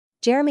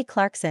Jeremy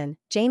Clarkson,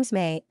 James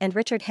May, and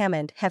Richard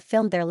Hammond have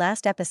filmed their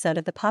last episode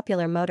of the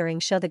popular motoring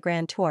show The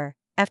Grand Tour.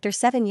 After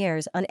 7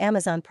 years on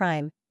Amazon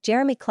Prime,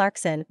 Jeremy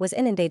Clarkson was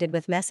inundated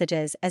with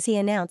messages as he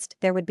announced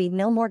there would be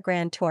no more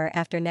Grand Tour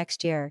after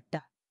next year.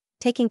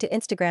 Taking to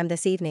Instagram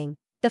this evening,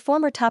 the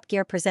former Top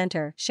Gear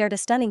presenter shared a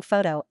stunning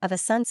photo of a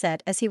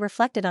sunset as he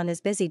reflected on his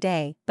busy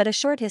day, but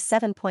assured his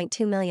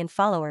 7.2 million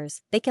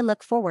followers they can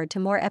look forward to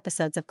more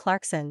episodes of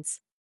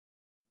Clarkson's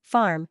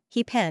Farm.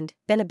 He penned,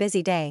 "Been a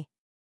busy day.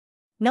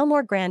 No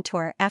more Grand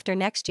Tour after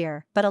next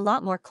year, but a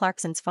lot more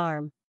Clarkson's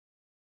Farm."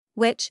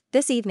 Which,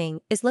 this evening,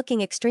 is looking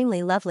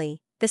extremely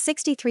lovely. The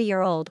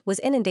 63-year-old was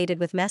inundated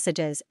with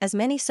messages as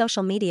many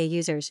social media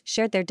users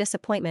shared their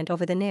disappointment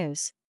over the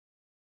news.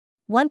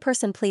 One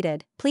person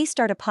pleaded, "Please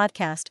start a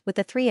podcast with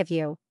the three of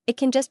you. It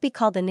can just be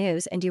called The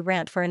News and you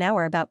rant for an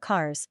hour about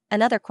cars."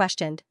 Another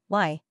questioned,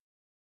 "Why?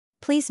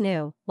 Please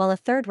new," while a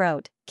third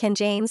wrote, "Can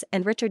James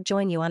and Richard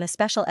join you on a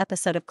special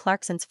episode of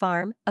Clarkson's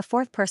Farm?" A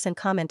fourth person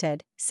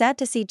commented, "Sad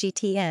to see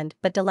GT end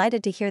but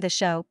delighted to hear the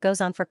show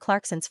goes on for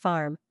Clarkson's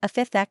Farm." A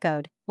fifth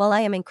echoed, "While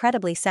I am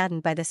incredibly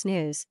saddened by this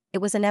news, it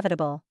was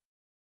inevitable.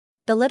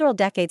 The literal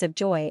decades of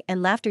joy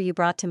and laughter you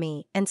brought to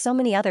me and so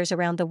many others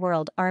around the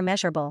world are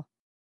immeasurable.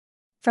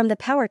 From the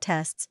power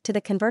tests to the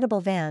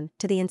convertible van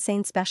to the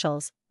insane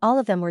specials, all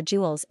of them were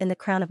jewels in the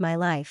crown of my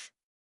life.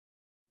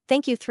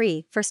 Thank you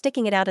three for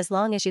sticking it out as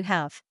long as you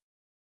have.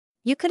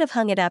 You could have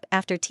hung it up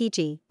after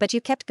TG, but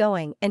you kept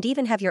going and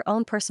even have your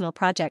own personal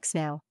projects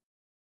now.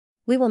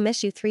 We will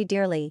miss you three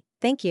dearly.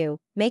 Thank you.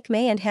 Make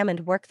May and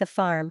Hammond work the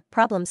farm.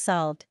 Problem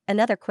solved."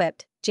 Another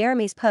quipped.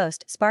 Jeremy's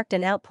post sparked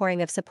an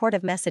outpouring of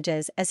supportive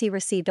messages as he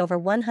received over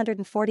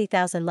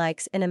 140,000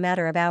 likes in a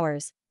matter of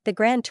hours. The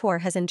Grand Tour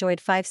has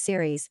enjoyed 5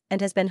 series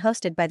and has been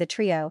hosted by the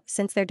trio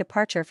since their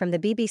departure from the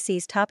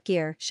BBC's Top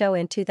Gear show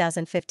in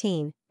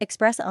 2015,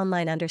 Express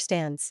Online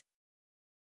understands.